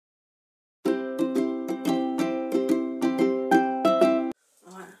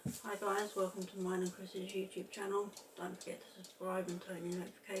welcome to mine and Chris's YouTube channel. Don't forget to subscribe and turn your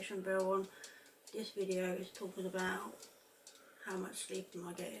notification bell on. This video is talking about how much sleep am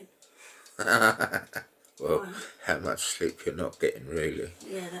I getting. Well, how much sleep you're not getting, really.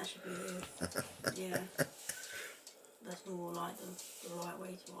 Yeah, that should be it. Yeah. That's more like the right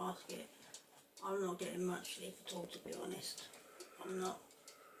way to ask it. I'm not getting much sleep at all, to be honest. I'm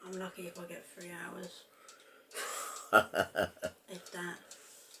lucky if I get 3 hours. If that,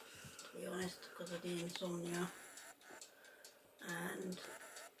 to be honest, because of the insomnia. And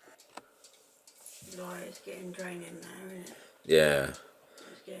like, it's getting draining now, isn't it? Yeah.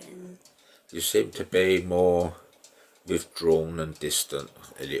 It's getting... You seem to be more withdrawn and distant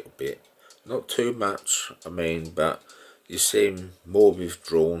a little bit. Not too much, I mean, but you seem more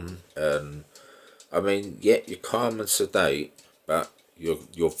withdrawn, and I mean, yeah, you're calm and sedate, but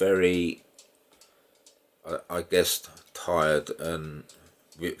you're very, I guess, tired and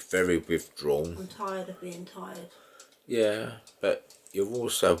very withdrawn. I'm tired of being tired. Yeah, but you're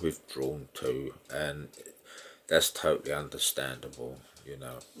also withdrawn too, and that's totally understandable, you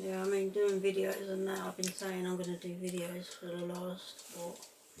know. Yeah, I mean, doing videos and that, I've been saying I'm going to do videos for the last, what,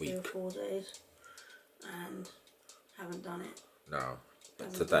 3 or 4 days, and haven't done it. No,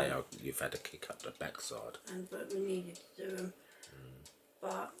 but today you've had a kick up the backside. But we needed to do them.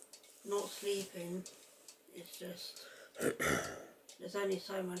 But not sleeping, it's just, there's only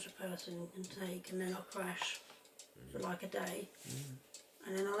so much a person can take, and then I'll crash for like a day,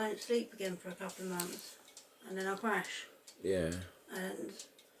 and then I don't sleep again for a couple of months, and then I'll crash. Yeah. And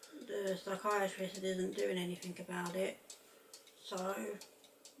the psychiatrist isn't doing anything about it, so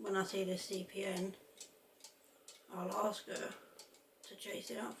when I see this CPN, I'll ask her to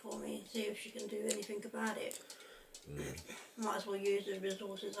chase it up for me and see if she can do anything about it. Might as well use the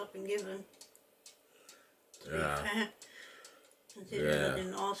resources I've been given, to be fair, considering I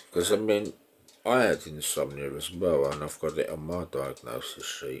didn't ask for it. Because I mean, I had insomnia as well, and I've got it on my diagnosis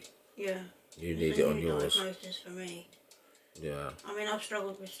sheet. Yeah. You need it on yours. Diagnosis for me. Yeah. I mean, I've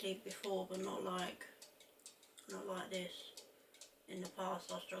struggled with sleep before, but not like this. In the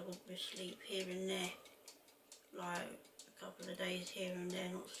past, I've struggled with sleep here and there, like a couple of days here and there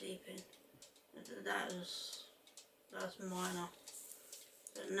not sleeping. That's minor.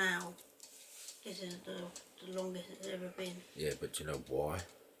 But now, this is the longest it's ever been. Yeah, but you know why?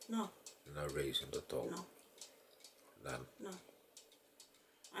 No. No reason at all. No. None. No.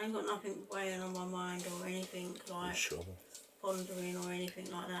 I ain't got nothing weighing on my mind or anything like pondering or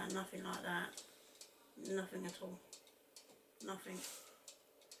anything like that. Nothing like that. Nothing at all. Nothing.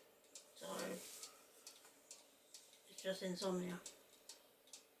 So, it's just insomnia.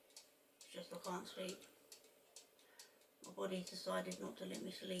 It's just I can't sleep. My body decided not to let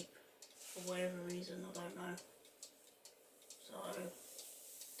me sleep for whatever reason, I don't know. So,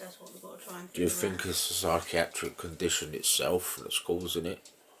 that's what we've got to try and figure out. Do you think it's a psychiatric condition itself that's causing it?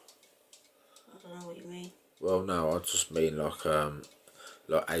 I don't know what you mean. Well, no, I just mean like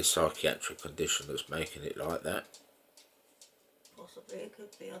a psychiatric condition that's making it like that. Possibly, it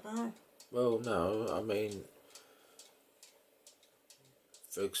could be, I don't know. Well, no, I mean,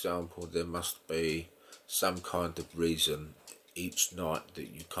 for example, there must be some kind of reason each night that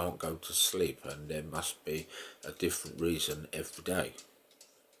you can't go to sleep, and there must be a different reason every day.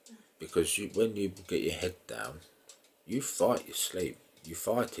 Because when you get your head down, you fight your sleep. You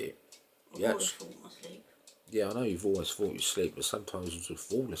fight it. I've always fought my sleep. Yeah, I know you've always fought your sleep, but sometimes you just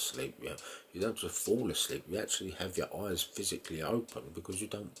fall asleep. You don't just fall asleep. You actually have your eyes physically open because you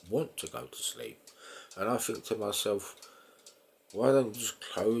don't want to go to sleep. And I think to myself, why don't you just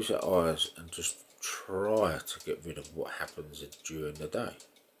close your eyes and just try to get rid of what happens during the day?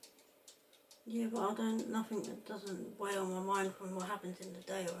 Yeah, but nothing that doesn't weigh on my mind from what happens in the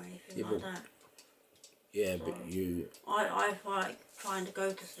day or anything like that. Yeah, so, but I fight trying to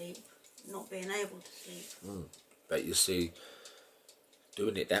go to sleep, not being able to sleep. But you see,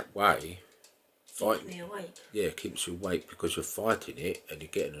 doing it that way, keeps me awake. Yeah, keeps you awake because you're fighting it, and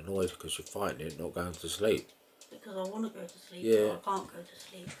you're getting annoyed because you're fighting it, not going to sleep. Because I want to go to sleep, but I can't go to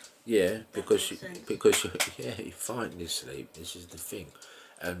sleep. Yeah, because you're fighting your sleep. This is the thing,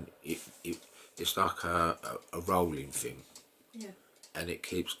 and it's like a rolling thing. Yeah. And it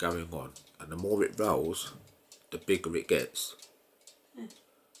keeps going on, and the more it rolls, the bigger it gets. Yeah.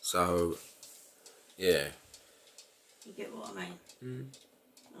 So, yeah. You get what I mean?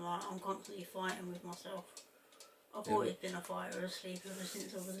 Like, I'm constantly fighting with myself. I've always been a fighter asleep ever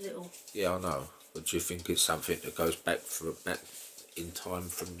since I was little. Yeah, I know. But do you think it's something that goes back in time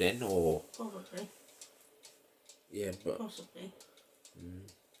from then, or? Probably. Yeah, but. Possibly.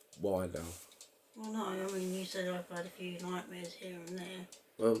 Why though? Well, no, I mean, you said I've had a few nightmares here and there.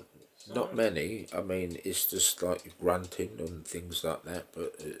 Well, So, not many. I mean, it's just like grunting and things like that,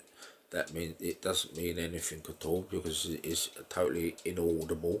 but that mean it doesn't mean anything at all because it is totally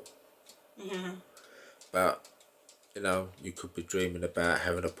inaudible. yeah. But you know, you could be dreaming about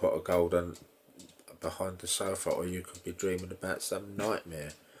having a pot of gold behind the sofa, or you could be dreaming about some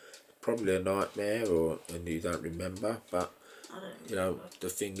nightmare. Probably a nightmare, and you don't remember. But I don't you know, remember. the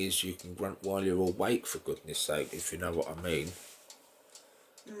thing is, you can grunt while you're awake. For goodness' sake, if you know what I mean.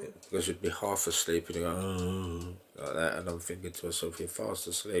 Because you'd be half asleep and you go, oh, like that, and I'm thinking to myself, you're fast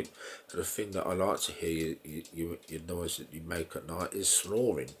asleep. So the thing that I like to hear your noise that you make at night is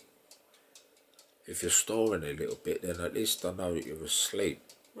snoring. If you're snoring a little bit, then at least I know that you're asleep.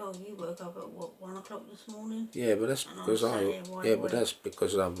 Well, you woke up at what, 1 o'clock this morning? Yeah, but that's And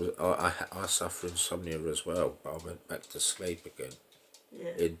because I I suffer insomnia as well. But I went back to sleep again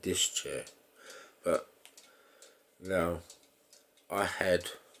Yeah. in this chair. But no, I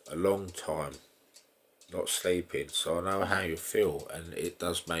had a long time not sleeping, so I know how you feel, and it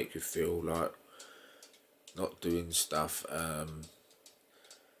does make you feel like not doing stuff,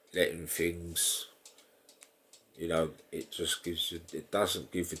 letting things, you know, it just gives you, it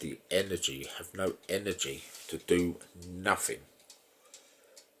doesn't give you the energy. You have no energy to do nothing,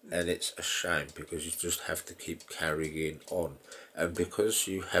 and it's a shame because you just have to keep carrying on, and because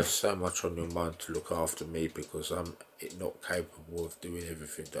you have so much on your mind to look after me because I'm not capable of doing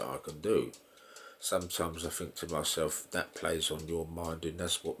everything that I can do. Sometimes I think to myself, that plays on your mind and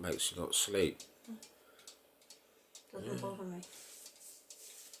that's what makes you not sleep. Doesn't bother me.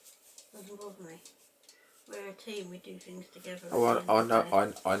 Doesn't bother me. We're a team, we do things together. Oh, I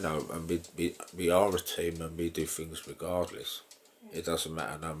know, and we are a team and we do things regardless. Yeah. It doesn't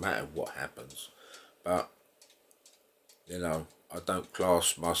matter, no matter what happens. But, you know, I don't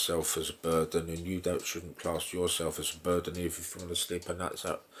class myself as a burden, and you shouldn't class yourself as a burden if you want to sleep a nuts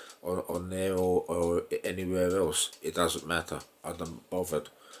up on there or anywhere else. It doesn't matter. I'm not bothered.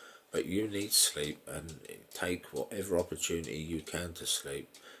 But you need sleep, and take whatever opportunity you can to sleep,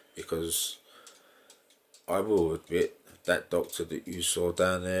 because I will admit that doctor that you saw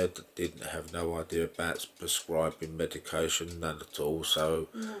down there didn't have no idea about prescribing medication, none at all. So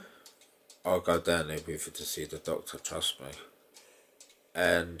I'll go down there with you to see the doctor, trust me.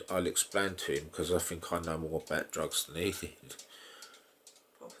 And I'll explain to him because I think I know more about drugs than he did.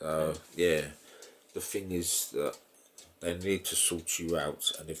 So yeah, the thing is that they need to sort you out,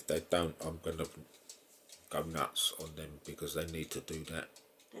 and if they don't, I'm gonna go nuts on them because they need to do that.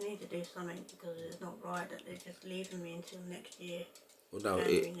 They need to do something because it's not right that they're just leaving me until next year. Well, no,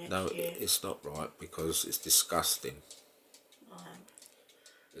 it's not right because it's disgusting.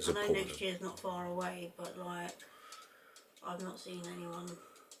 I know next year's not far away, but like, I've not seen anyone.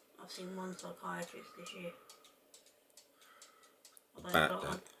 I've seen one psychiatrist this year.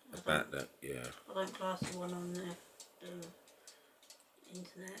 About that, yeah. I don't class the one on the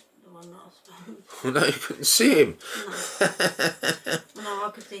internet, the one that I found. Well, no, you couldn't see him. No. No,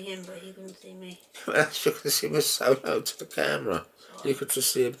 I could see him, but he couldn't see me. Well, you could see him so low to the camera. So you could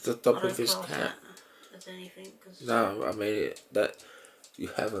just see him at the top of his cap. As anything, no, I mean that you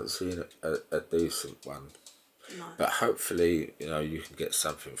haven't seen a decent one. No. But hopefully, you know, you can get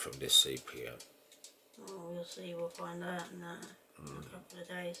something from this CPM. Oh, we'll see. We'll find out in a couple of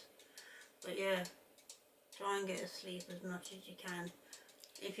days. But yeah, try and get asleep as much as you can.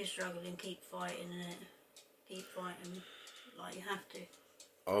 If you're struggling, keep fighting it. Keep fighting like you have to.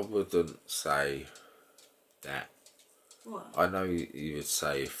 I wouldn't say that. What? I know you would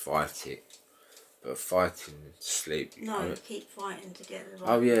say fight it, but fighting sleep. No, keep fighting to get the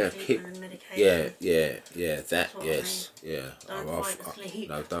right treatment and medication. Yeah. That, yes, I mean. yeah. Don't fight the sleep.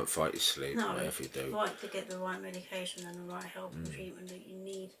 No, don't fight your sleep. No, whatever you do. Fight to get the right medication and the right help and treatment that you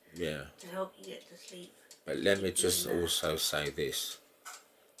need. Yeah. To help you get to sleep. But let me just also say this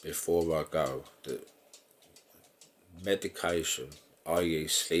before I go: that medication, i.e.,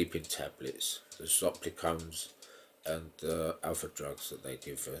 sleeping tablets, the Zopicons, and other drugs that they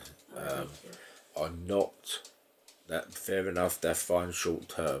give are not that. Fair enough, they're fine short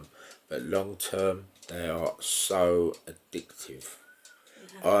term, but long term they are so addictive.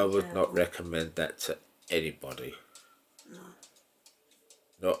 I would not recommend that to anybody. No.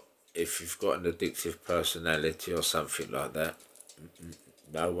 Not if you've got an addictive personality or something like that.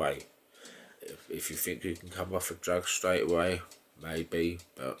 No way. If you think you can come off a drug straight away, maybe,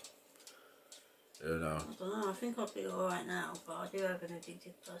 but I don't know. I don't know, I think I'll be alright now, but I do have an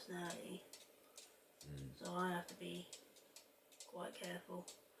addictive personality. So I have to be quite careful.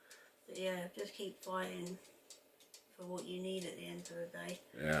 But yeah, just keep fighting for what you need at the end of the day.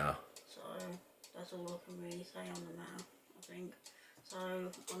 Yeah. So That's all I can really say on the matter, I think. So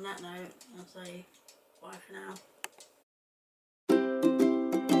on that note, I'll say bye for now.